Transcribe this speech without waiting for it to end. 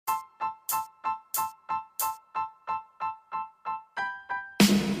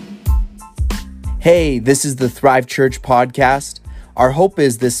Hey, this is the Thrive Church podcast. Our hope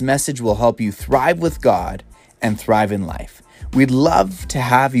is this message will help you thrive with God and thrive in life. We'd love to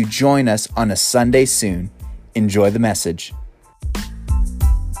have you join us on a Sunday soon. Enjoy the message.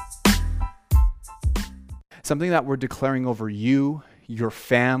 Something that we're declaring over you, your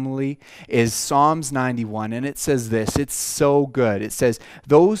family, is Psalms 91, and it says this. It's so good. It says,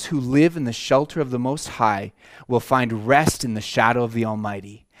 "Those who live in the shelter of the Most High will find rest in the shadow of the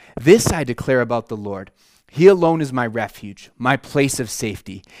Almighty. This I declare about the Lord. He alone is my refuge, my place of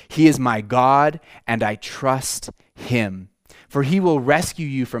safety. He is my God, and I trust him. For he will rescue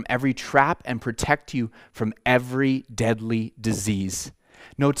you from every trap and protect you from every deadly disease."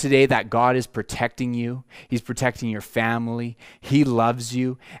 Know today that God is protecting you. He's protecting your family. He loves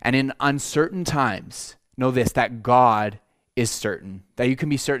you. And in uncertain times, know this, that God is certain. That you can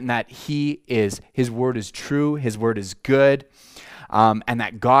be certain that his word is true, his word is good, and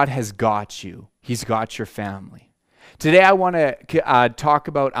that God has got you. He's got your family. Today I want to talk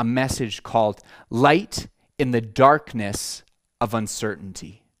about a message called Light in the Darkness of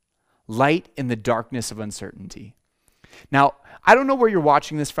Uncertainty. Light in the Darkness of Uncertainty. Now, I don't know where you're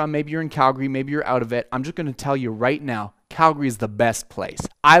watching this from. Maybe you're in Calgary, maybe you're out of it. I'm just going to tell you right now, Calgary is the best place.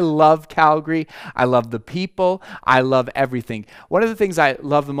 I love Calgary. I love the people. I love everything. One of the things I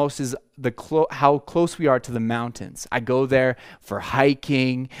love the most is how close we are to the mountains. I go there for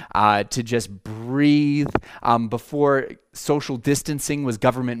hiking, to just breathe. Before social distancing was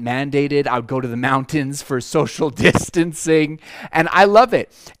government mandated, I would go to the mountains for social distancing, and I love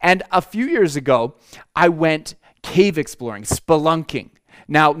it. And a few years ago, I went cave exploring, spelunking.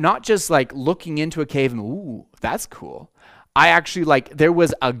 Now, not just like looking into a cave and, ooh, that's cool. I actually there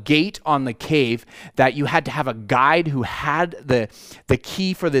was a gate on the cave that you had to have a guide who had the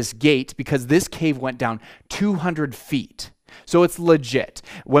key for this gate because this cave went down 200 feet. So it's legit.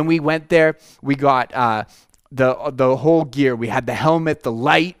 When we went there, we got the whole gear. We had the helmet, the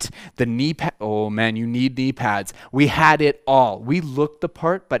light, the knee pad. Oh man, you need knee pads. We had it all. We looked the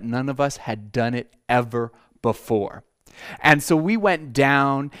part, but none of us had done it ever before. And so we went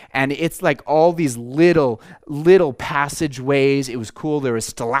down, and it's like all these little passageways. It was cool. There was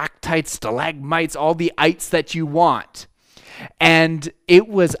stalactites, stalagmites, all the ites that you want. And it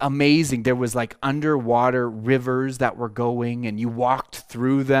was amazing. There was like underwater rivers that were going, and you walked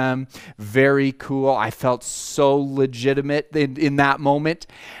through them. Very cool. I felt so legitimate in that moment.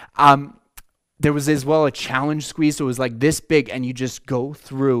 There was as well a challenge squeeze, so it was like this big, and you just go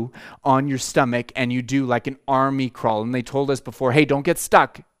through on your stomach, and you do like an army crawl. And they told us before, hey, don't get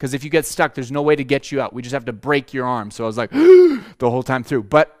stuck, because if you get stuck, there's no way to get you out. We just have to break your arm. So I was like, the whole time through,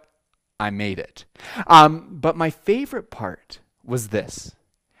 but I made it. But my favorite part was this.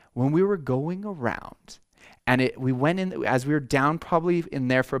 When we were going around, and we went in, as we were down probably in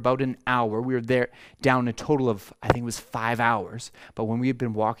there for about an hour. We were there down a total of, I think it was 5 hours. But when we had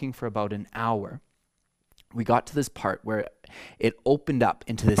been walking for about an hour, we got to this part where it opened up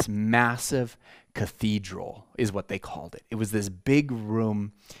into this massive cathedral, is what they called it. It was this big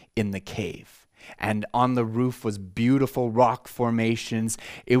room in the cave. And on the roof was beautiful rock formations.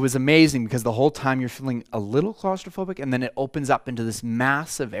 It was amazing because the whole time you're feeling a little claustrophobic, and then it opens up into this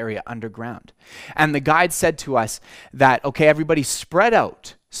massive area underground. And the guide said to us that, okay, everybody spread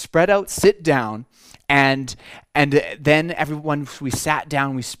out, sit down. And then everyone, we sat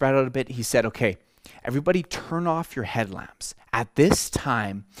down, we spread out a bit. He said, okay, everybody turn off your headlamps. At this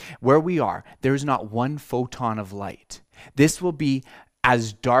time, where we are, there is not one photon of light. This will be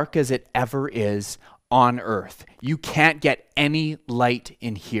as dark as it ever is on earth. You can't get any light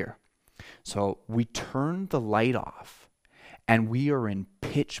in here. So we turned the light off, and we are in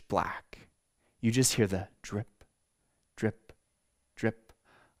pitch black. You just hear the drip, drip, drip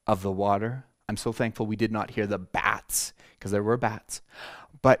of the water. I'm so thankful we did not hear the bats, because there were bats.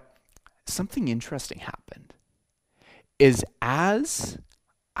 But something interesting happened, is as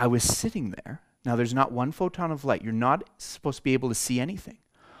I was sitting there, now, there's not one photon of light. You're not supposed to be able to see anything.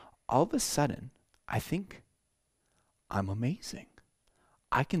 All of a sudden, I think, I'm amazing.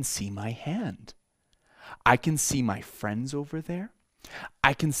 I can see my hand. I can see my friends over there.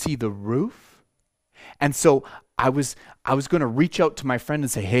 I can see the roof. And so I was going to reach out to my friend and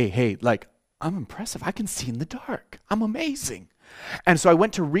say, hey, I'm impressive. I can see in the dark. I'm amazing. And so I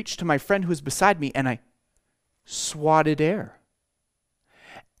went to reach to my friend who was beside me, and I swatted air.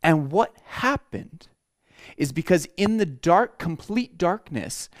 And what happened is because in the dark, complete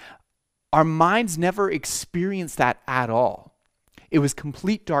darkness, our minds never experienced that at all. It was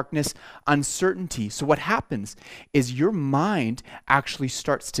complete darkness, uncertainty. So what happens is your mind actually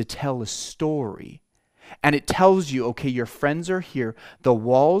starts to tell a story And it tells you, okay, your friends are here, the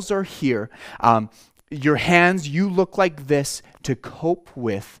walls are here, your hands, you look like this to cope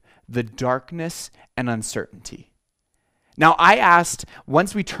with the darkness and uncertainty. Now, I asked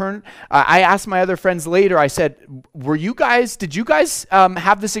my other friends later, I said, did you guys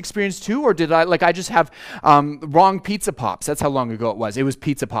have this experience too? Or did I just have wrong pizza pops? That's how long ago it was. It was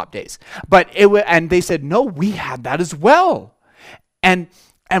pizza pop days. And they said, no, we had that as well. And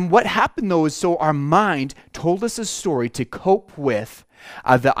what happened though is, so our mind told us a story to cope with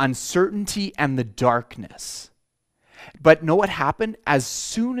the uncertainty and the darkness. But know what happened? As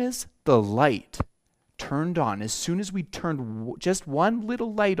soon as the light turned on, as soon as we turned just one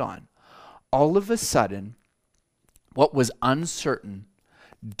little light on, all of a sudden, what was uncertain,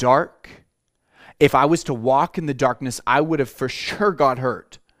 dark, if I was to walk in the darkness, I would have for sure got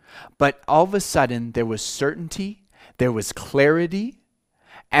hurt. But all of a sudden, there was certainty, there was clarity,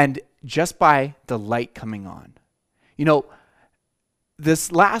 and just by the light coming on. You know,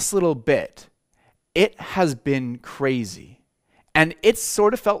 this last little bit, it has been crazy. And it's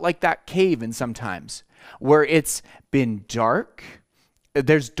sort of felt like that cave in sometimes, where it's been dark.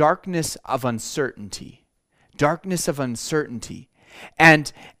 There's darkness of uncertainty. Darkness of uncertainty.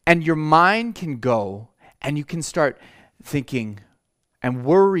 And your mind can go, and you can start thinking, and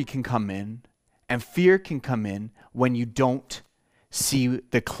worry can come in, and fear can come in when you don't see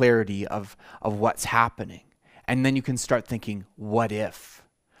the clarity of what's happening. And then you can start thinking, what if?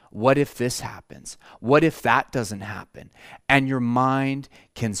 What if this happens? What if that doesn't happen? And your mind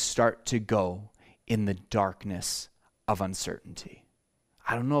can start to go in the darkness of uncertainty.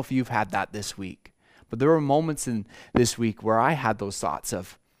 I don't know if you've had that this week, but there were moments in this week where I had those thoughts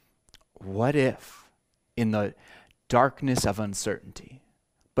of, what if, in the darkness of uncertainty?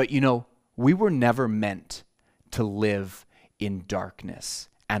 But you know, we were never meant to live in darkness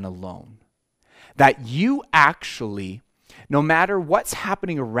and alone. That you actually, no matter what's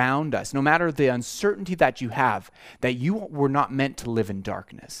happening around us, no matter the uncertainty that you have, that you were not meant to live in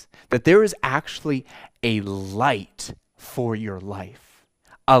darkness. That there is actually a light for your life.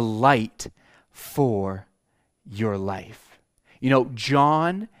 A light for your life. You know,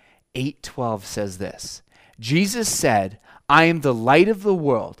 John 8:12 says this. Jesus said, I am the light of the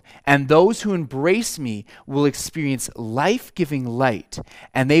world, and those who embrace me will experience life-giving light,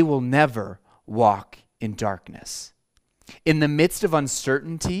 and they will never walk in darkness. In the midst of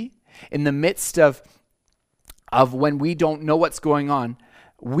uncertainty, in the midst of when we don't know what's going on,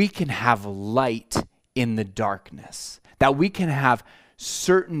 we can have light in the darkness. That we can have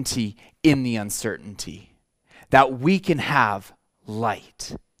certainty in the uncertainty. That we can have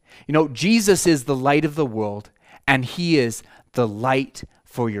light. You know, Jesus is the light of the world, and he is the light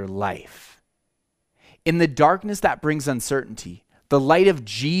for your life. In the darkness that brings uncertainty, the light of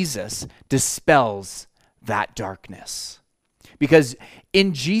Jesus dispels that darkness. Because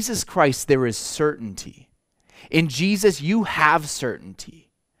in Jesus Christ, there is certainty. In Jesus, you have certainty.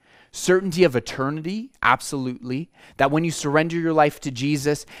 Certainty of eternity, absolutely. That when you surrender your life to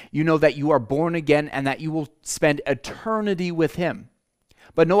Jesus, you know that you are born again and that you will spend eternity with him.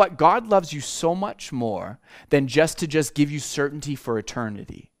 But know what? God loves you so much more than just to give you certainty for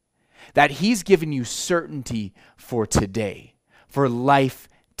eternity. That he's given you certainty for today, for life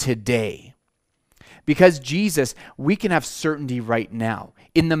today. Because Jesus, we can have certainty right now.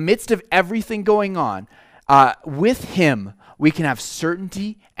 In the midst of everything going on, with him, we can have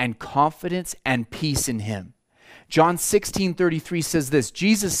certainty and confidence and peace in him. John 16:33 says this.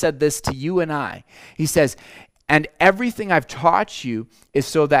 Jesus said this to you and I. He says, and everything I've taught you is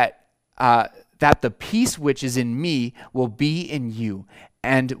so that the peace which is in me will be in you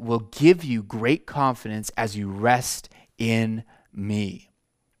and will give you great confidence as you rest in me.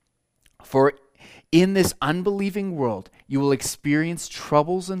 For in this unbelieving world, you will experience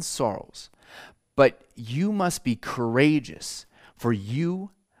troubles and sorrows, but you must be courageous,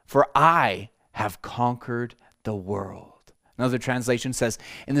 for I have conquered the world. Another translation says,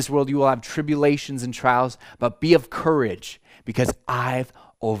 in this world you will have tribulations and trials, but be of courage, because I've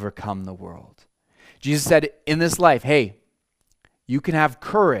overcome the world. Jesus said, in this life, hey, you can have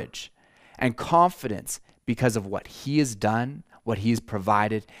courage and confidence because of what he has done, what he's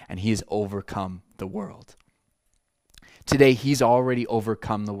provided, and he has overcome the world. Today, he's already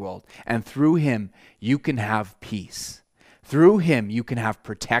overcome the world, and through him, you can have peace. Through him, you can have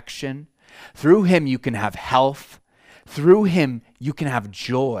protection. Through him, you can have health. Through him, you can have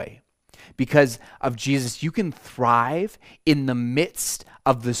joy. Because of Jesus, you can thrive in the midst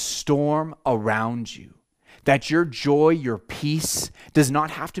of the storm around you. That your joy, your peace does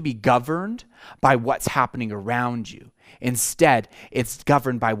not have to be governed by what's happening around you. Instead, it's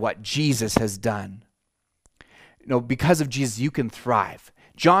governed by what Jesus has done. because of Jesus, you can thrive.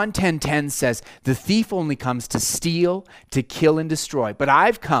 John 10:10 says, the thief only comes to steal, to kill, and destroy. But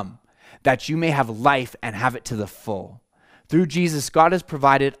I've come that you may have life and have it to the full. Through Jesus, God has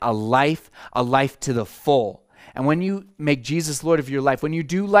provided a life to the full. And when you make Jesus Lord of your life, when you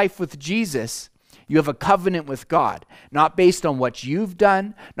do life with Jesus, you have a covenant with God, not based on what you've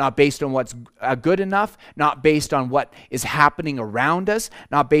done, not based on what's good enough, not based on what is happening around us,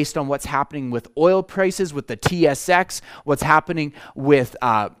 not based on what's happening with oil prices, with the TSX, what's happening with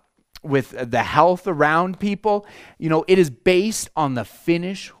the health around people. It is based on the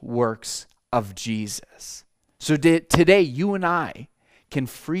finished works of Jesus. So today, you and I can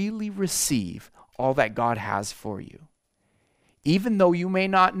freely receive all that God has for you. Even though you may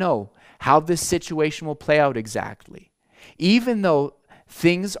not know how this situation will play out exactly, even though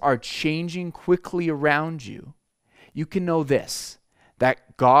things are changing quickly around you, you can know this,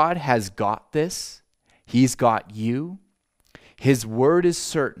 that God has got this. He's got you. His word is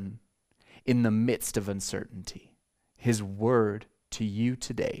certain in the midst of uncertainty. His word to you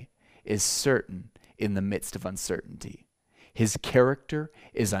today is certain in the midst of uncertainty. His character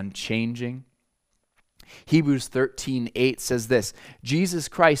is unchanging. Hebrews 13:8 says this, Jesus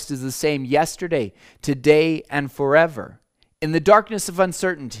Christ is the same yesterday, today, and forever. In the darkness of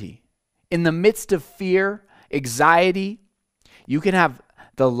uncertainty, in the midst of fear, anxiety, you can have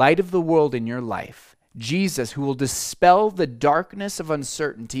the light of the world in your life. Jesus, who will dispel the darkness of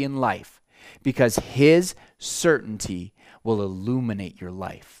uncertainty in life, because his certainty will illuminate your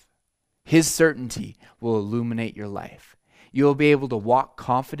life. His certainty will illuminate your life. You will be able to walk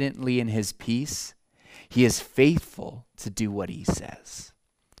confidently in his peace. He is faithful to do what he says.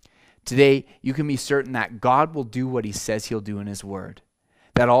 Today, you can be certain that God will do what he says he'll do in his word.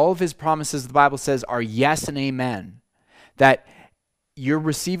 That all of his promises, the Bible says, are yes and amen. That you're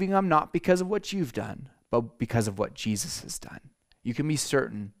receiving them not because of what you've done, but because of what Jesus has done. You can be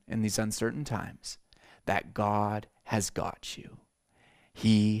certain in these uncertain times that God has got you.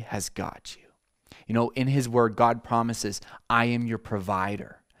 He has got you. In his word, God promises, I am your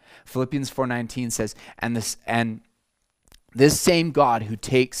provider. Philippians 4:19 says, and this same God who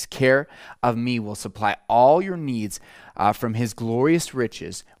takes care of me will supply all your needs from his glorious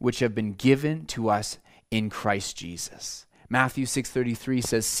riches, which have been given to us in Christ Jesus. Matthew 6:33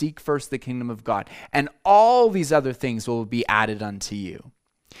 says, seek first the kingdom of God, and all these other things will be added unto you.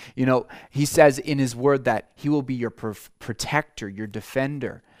 He says in his word that he will be your protector, your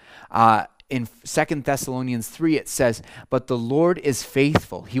defender. In 2 Thessalonians 3, it says, but the Lord is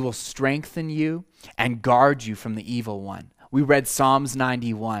faithful. He will strengthen you and guard you from the evil one. We read Psalms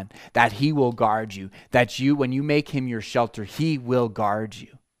 91, that he will guard you, that when you make him your shelter, he will guard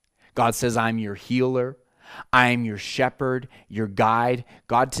you. God says, I'm your healer. I am your shepherd, your guide.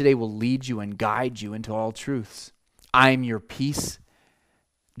 God today will lead you and guide you into all truths. I am your peace.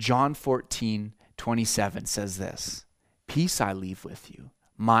 John 14:27 says this, peace I leave with you.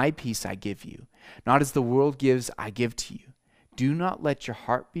 My peace I give you. Not as the world gives, I give to you. Do not let your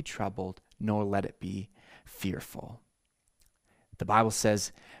heart be troubled, nor let it be fearful. The Bible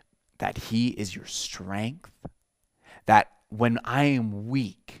says that he is your strength, that when I am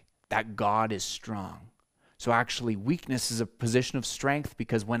weak, that God is strong. So actually, weakness is a position of strength,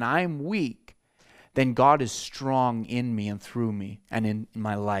 because when I am weak, then God is strong in me and through me and in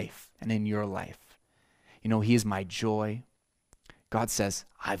my life and in your life. He is my joy. God says,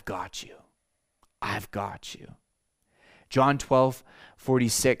 I've got you. I've got you. John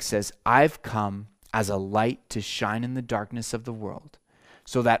 12:46 says, I've come as a light to shine in the darkness of the world,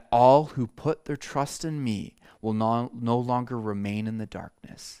 so that all who put their trust in me will no longer remain in the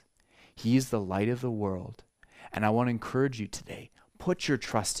darkness. He is the light of the world. And I want to encourage you today, put your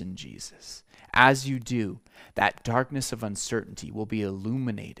trust in Jesus. As you do, that darkness of uncertainty will be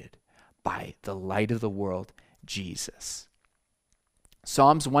illuminated by the light of the world, Jesus.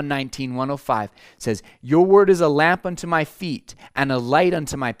 Psalms 119:105 says, your word is a lamp unto my feet and a light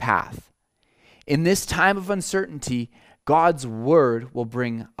unto my path. In this time of uncertainty, God's word will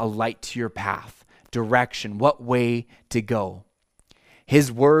bring a light to your path, direction, what way to go.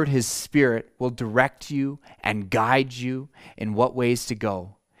 His word, his spirit will direct you and guide you in what ways to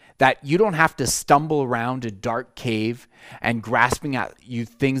go. That you don't have to stumble around a dark cave and grasping at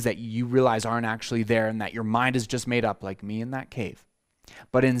things that you realize aren't actually there, and that your mind is just made up, like me in that cave.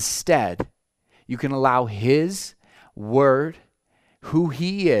 But instead, you can allow his word, who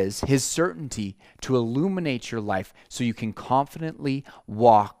he is, his certainty, to illuminate your life so you can confidently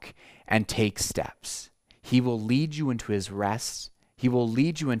walk and take steps. He will lead you into his rest. He will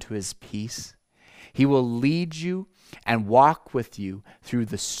lead you into his peace. He will lead you and walk with you through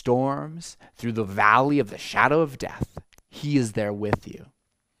the storms, through the valley of the shadow of death. He is there with you.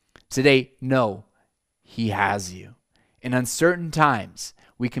 Today, know he has you. In uncertain times,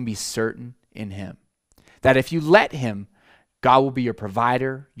 we can be certain in him. That if you let him, God will be your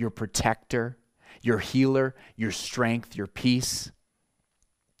provider, your protector, your healer, your strength, your peace.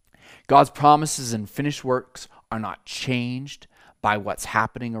 God's promises and finished works are not changed by what's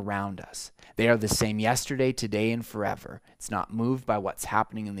happening around us. They are the same yesterday, today, and forever. It's not moved by what's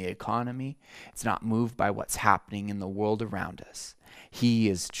happening in the economy. It's not moved by what's happening in the world around us. He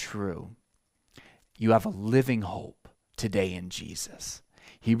is true. You have a living hope today in Jesus.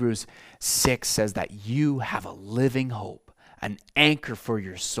 Hebrews 6 says that you have a living hope, an anchor for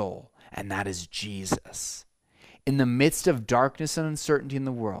your soul, and that is Jesus. In the midst of darkness and uncertainty in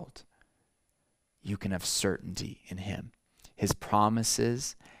the world, you can have certainty in him. His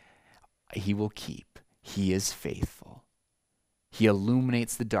promises, he will keep. He is faithful. He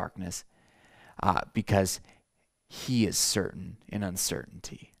illuminates the darkness because he is certain in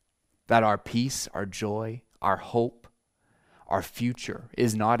uncertainty. That our peace, our joy, our hope, our future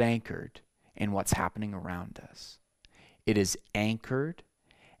is not anchored in what's happening around us. It is anchored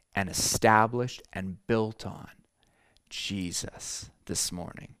and established and built on Jesus this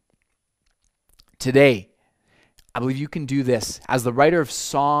morning. Today, I believe you can do this. As the writer of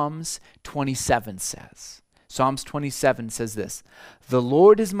Psalms 27 says, Psalms 27 says this, "The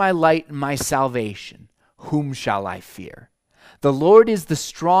Lord is my light and my salvation. Whom shall I fear? The Lord is the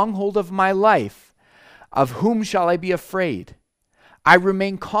stronghold of my life. Of whom shall I be afraid? I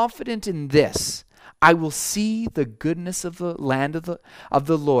remain confident in this. I will see the goodness of the land of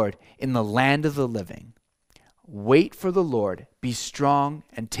the Lord in the land of the living. Wait for the Lord. Be strong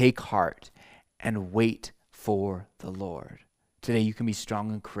and take heart and wait for the Lord." Today you can be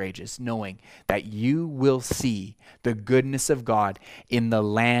strong and courageous, knowing that you will see the goodness of God in the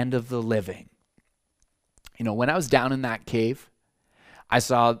land of the living. You know, when I was down in that cave, I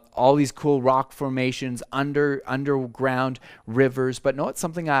saw all these cool rock formations, underground rivers, but know it's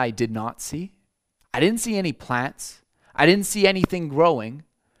something I did not see? I didn't see any plants. I didn't see anything growing.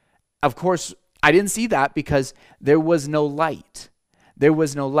 Of course, I didn't see that because there was no light. There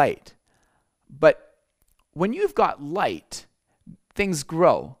was no light. But when you've got light, things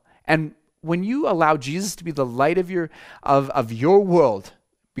grow. And when you allow Jesus to be the light of your world,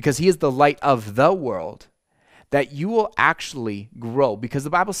 because he is the light of the world, that you will actually grow, because the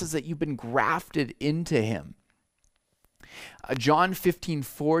Bible says that you've been grafted into him. John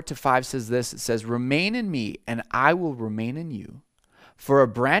 15:4-5 says this. It says, "Remain in me, and I will remain in you. For a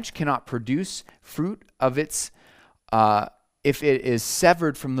branch cannot produce fruit of its if it is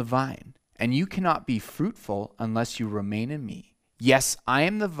severed from the vine. And you cannot be fruitful unless you remain in me. Yes, I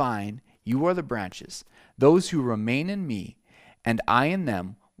am the vine, you are the branches. Those who remain in me, and I in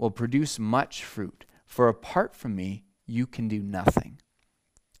them, will produce much fruit. For apart from me, you can do nothing."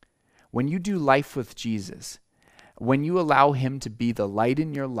 When you do life with Jesus, when you allow him to be the light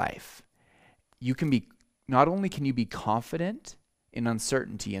in your life, you can be, not only can you be confident in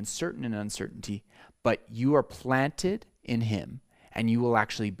uncertainty and certain in uncertainty, but you are planted in him and you will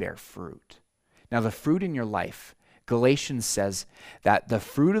actually bear fruit. Now, the fruit in your life, Galatians says that the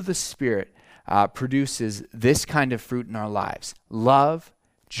fruit of the Spirit produces this kind of fruit in our lives: love,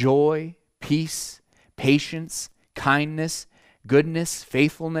 joy, peace, patience, kindness, goodness,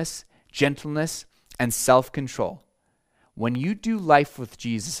 faithfulness, gentleness, and self-control. When you do life with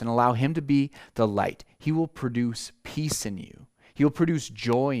Jesus and allow him to be the light, he will produce peace in you. He'll produce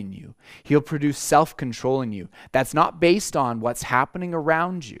joy in you. He'll produce self-control in you. That's not based on what's happening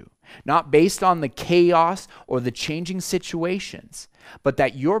around you, not based on the chaos or the changing situations, but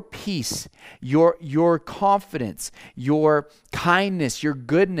that your peace, your confidence, your kindness, your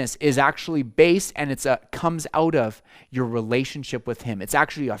goodness is actually based, and comes out of your relationship with him. It's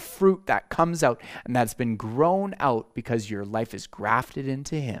actually a fruit that comes out and that's been grown out because your life is grafted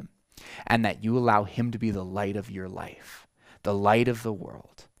into him, and that you allow him to be the light of your life, the light of the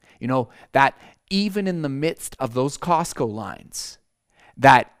world. You know, that even in the midst of those Costco lines,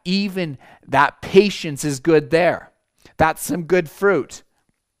 that even that patience is good there. That's some good fruit.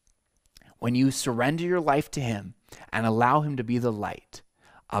 When you surrender your life to him and allow him to be the light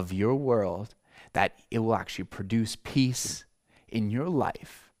of your world, that it will actually produce peace in your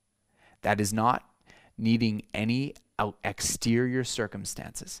life that is not needing any exterior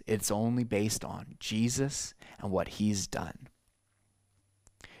circumstances. It's only based on Jesus and what he's done.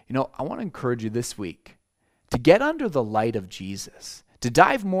 You know, I want to encourage you this week to get under the light of Jesus, to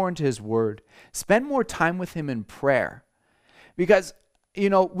dive more into his word, spend more time with him in prayer. Because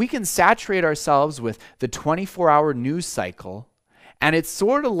we can saturate ourselves with the 24-hour news cycle, and it's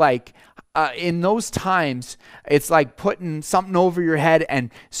sort of like in those times, it's like putting something over your head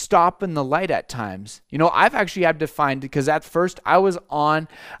and stopping the light at times. I've actually had to find, because at first I was on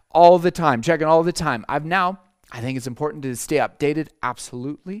all the time, checking all the time. I think it's important to stay updated,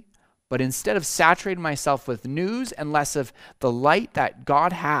 absolutely. But instead of saturating myself with news and less of the light that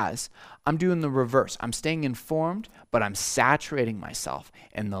God has, I'm doing the reverse. I'm staying informed, but I'm saturating myself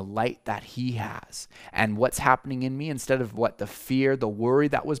in the light that he has. And what's happening in me, instead of what the fear, the worry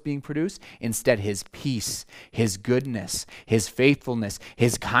that was being produced, instead his peace, his goodness, his faithfulness,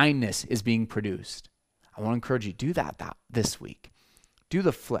 his kindness is being produced. I want to encourage you, do that this week. Do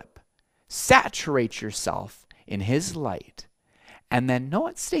the flip. Saturate yourself in his light. And then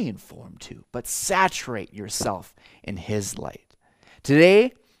not stay informed too, but saturate yourself in his light.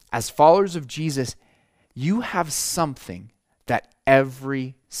 Today, as followers of Jesus, you have something that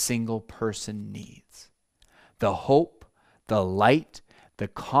every single person needs. The hope, the light, the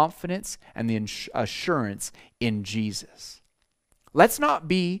confidence, and the assurance in Jesus. Let's not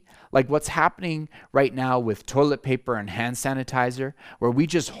be like what's happening right now with toilet paper and hand sanitizer, where we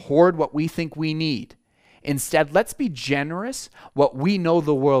just hoard what we think we need. Instead, let's be generous what we know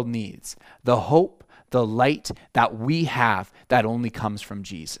the world needs. The hope, the light that we have that only comes from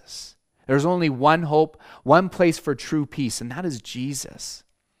Jesus. There's only one hope, one place for true peace, and that is Jesus.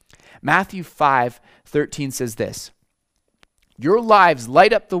 Matthew 5:13 says this, "Your lives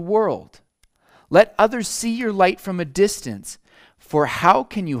light up the world. Let others see your light from a distance. For how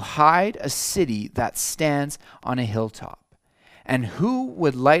can you hide a city that stands on a hilltop? And who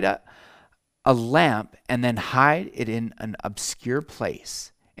would light up a lamp and then hide it in an obscure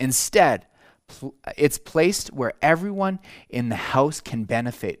place? Instead, it's placed where everyone in the house can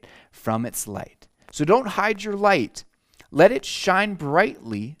benefit from its light. So don't hide your light. Let it shine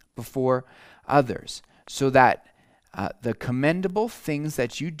brightly before others, so that the commendable things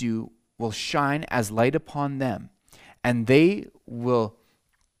that you do will shine as light upon them, and they will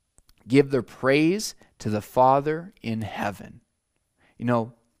give their praise to the Father in heaven."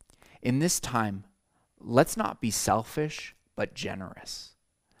 In this time, let's not be selfish, but generous.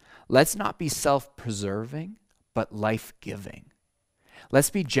 Let's not be self-preserving, but life-giving. Let's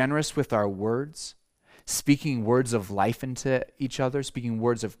be generous with our words, speaking words of life into each other, speaking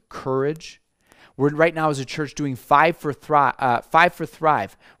words of courage. We're right now as a church doing 5 for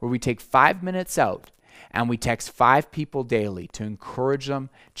Thrive, where we take 5 minutes out and we text 5 people daily to encourage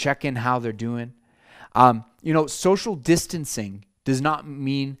them, check in how they're doing. Social distancing does not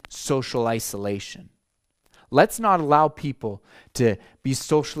mean social isolation. Let's not allow people to be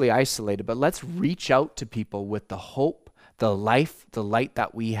socially isolated, but let's reach out to people with the hope, the life, the light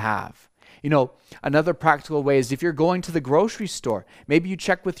that we have. Another practical way is if you're going to the grocery store, maybe you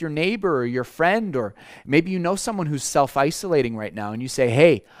check with your neighbor or your friend, or maybe you know someone who's self-isolating right now, and you say,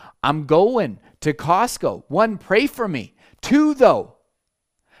 "Hey, I'm going to Costco. 1, pray for me. 2, though,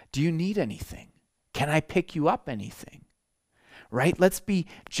 do you need anything? Can I pick you up anything?" Right? Let's be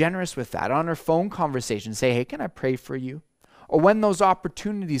generous with that. On our phone conversation, say, "Hey, can I pray for you?" Or when those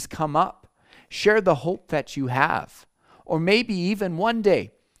opportunities come up, share the hope that you have. Or maybe even one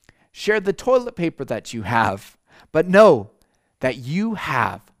day, share the toilet paper that you have. But know that you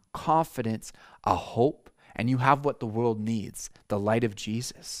have confidence, a hope, and you have what the world needs, the light of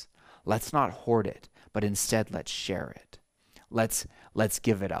Jesus. Let's not hoard it, but instead let's share it. Let's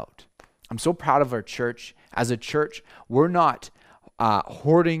give it out. I'm so proud of our church. As a church, we're not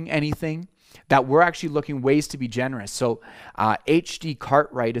hoarding anything, that we're actually looking ways to be generous. So HD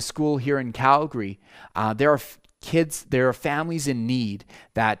Cartwright, a school here in Calgary, there are families in need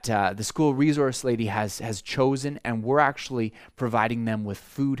that the school resource lady has chosen, and we're actually providing them with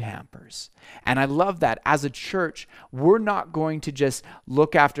food hampers. And I love that. As a church, we're not going to just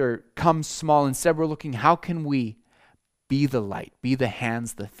look after come small. Instead, we're looking, how can we be the light, be the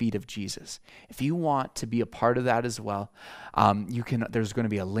hands, the feet of Jesus? If you want to be a part of that as well, there's going to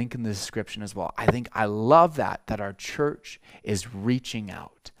be a link in the description as well. I love that our church is reaching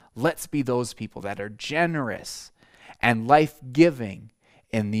out. Let's be those people that are generous and life-giving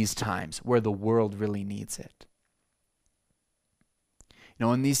in these times where the world really needs it.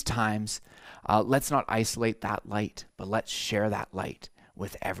 In these times, let's not isolate that light, but let's share that light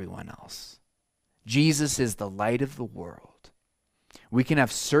with everyone else. Jesus is the light of the world. We can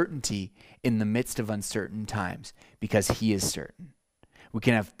have certainty in the midst of uncertain times because he is certain. We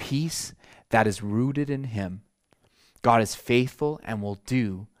can have peace that is rooted in him. God is faithful and will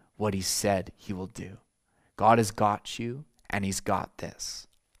do what he said he will do. God has got you, and he's got this.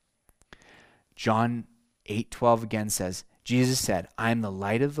 John 8:12 again says, Jesus said, I am the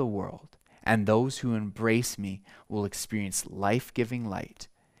light of the world, and those who embrace me will experience life-giving light,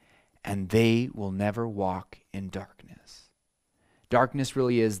 and they will never walk in darkness. Darkness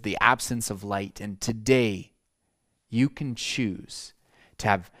really is the absence of light, and today you can choose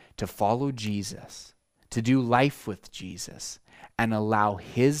to follow Jesus, to do life with Jesus, and allow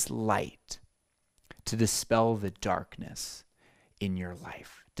his light to dispel the darkness in your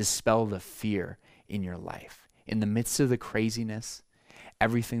life, dispel the fear in your life. In the midst of the craziness,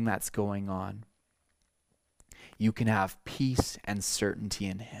 everything that's going on, you can have peace and certainty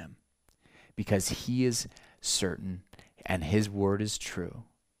in him because he is certain and his word is true.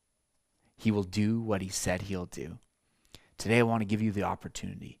 He will do what he said he'll do. Today I want to give you the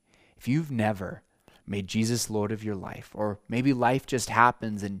opportunity. If you've never made Jesus Lord of your life, or maybe life just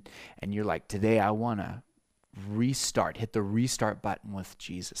happens and you're like, today I want to restart, hit the restart button with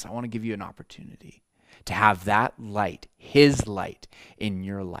Jesus. I want to give you an opportunity to have that light, his light in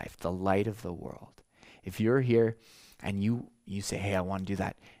your life, the light of the world. If you're here and you say, hey, I want to do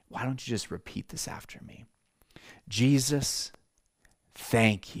that, why don't you just repeat this after me? Jesus,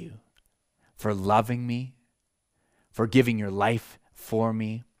 thank you for loving me, for giving your life for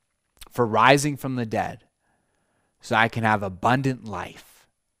me, for rising from the dead, so I can have abundant life,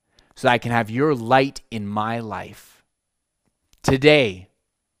 so I can have your light in my life. Today,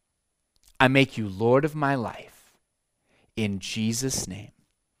 I make you Lord of my life. In Jesus' name,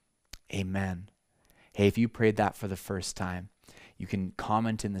 amen. Hey, if you prayed that for the first time, you can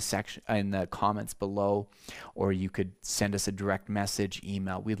comment in the comments below, or you could send us a direct message,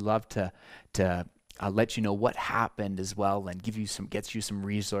 email. We'd love to let you know what happened as well, and gets you some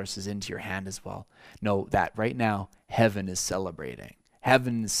resources into your hand as well. Know that right now heaven is celebrating.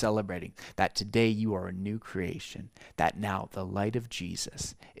 Heaven is celebrating that today you are a new creation, that now the light of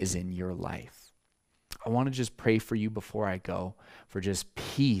Jesus is in your life. I want to just pray for you before I go, for just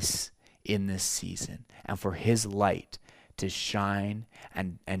peace in this season, and for his light to shine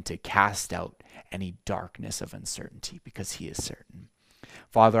and to cast out any darkness of uncertainty, because he is certain.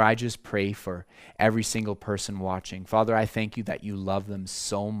 Father, I just pray for every single person watching. Father, I thank you that you love them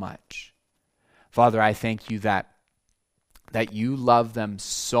so much. Father, I thank you that you love them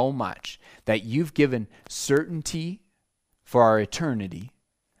so much, that you've given certainty for our eternity,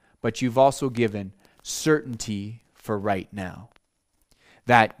 but you've also given certainty for right now.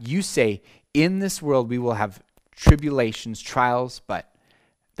 That you say, in this world we will have tribulations, trials, but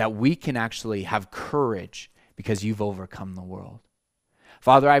that we can actually have courage because you've overcome the world.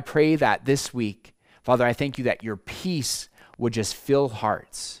 Father, I pray that this week, Father, I thank you that your peace would just fill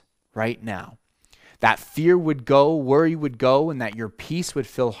hearts right now. That fear would go, worry would go, and that your peace would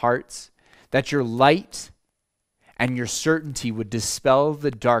fill hearts. That your light and your certainty would dispel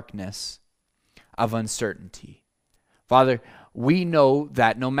the darkness of uncertainty. Father, we know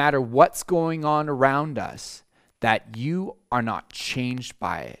that no matter what's going on around us, that you are not changed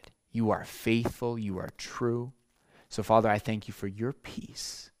by it. You are faithful, you are true. So, Father, I thank you for your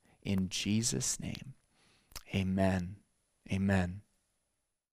peace. In Jesus' name, amen. Amen.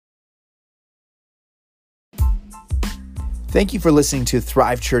 Thank you for listening to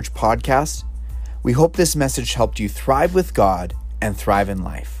Thrive Church Podcast. We hope this message helped you thrive with God and thrive in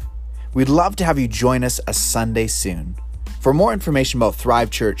life. We'd love to have you join us a Sunday soon. For more information about Thrive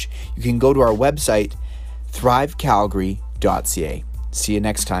Church, you can go to our website, thrivecalgary.ca. See you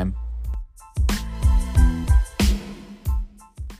next time.